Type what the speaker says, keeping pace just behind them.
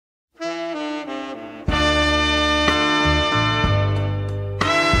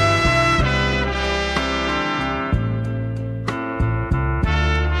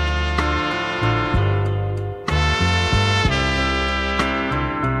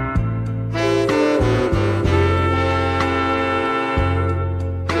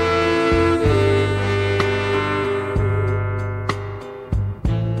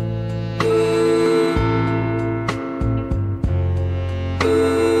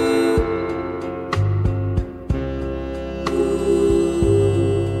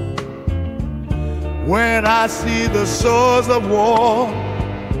when I see the swords of war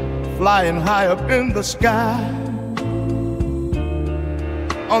flying high up in the sky,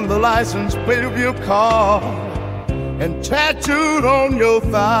 on the license plate of your car and tattooed on your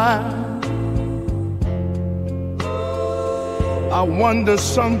thigh. I wonder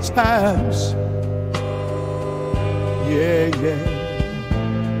sometimes, yeah,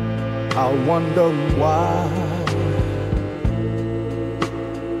 I wonder why.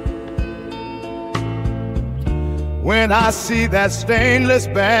 When I see that stainless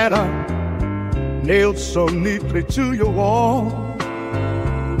banner nailed so neatly to your wall,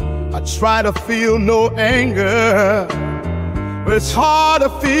 I try to feel no anger, but it's hard to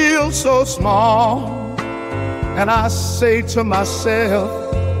feel so small. And I say to myself,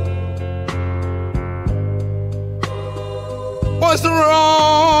 what's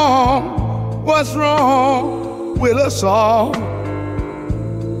wrong with us all?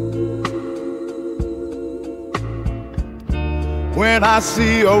 When I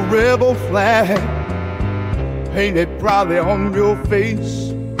see a rebel flag painted proudly on your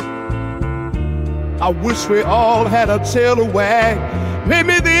face, I wish we all had a tail to wag.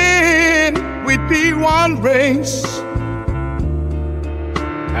 Maybe then we'd be one race.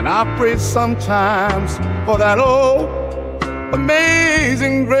 And I pray sometimes for that old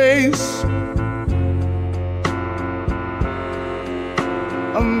amazing grace.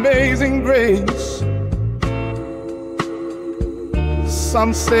 Amazing grace.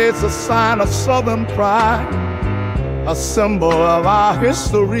 Some say it's a sign of Southern pride, a symbol of our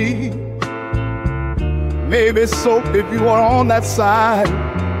history. Maybe so if you are on that side,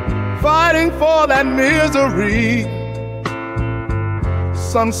 fighting for that misery.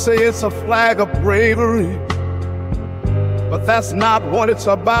 Some say it's a flag of bravery, but that's not what it's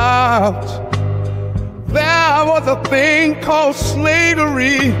about. There was a thing called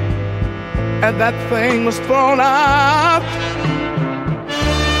slavery, and that thing was thrown out.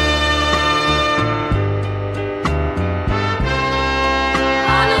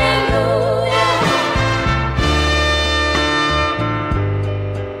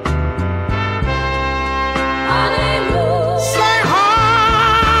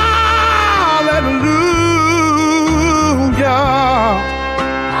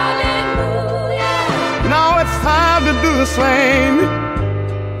 The same.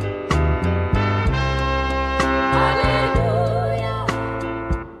 Hallelujah.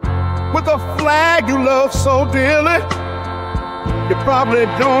 With a flag you love so dearly, you probably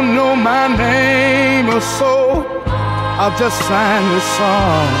don't know my name, or so I'll just sign this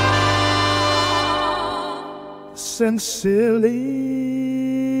song sincerely.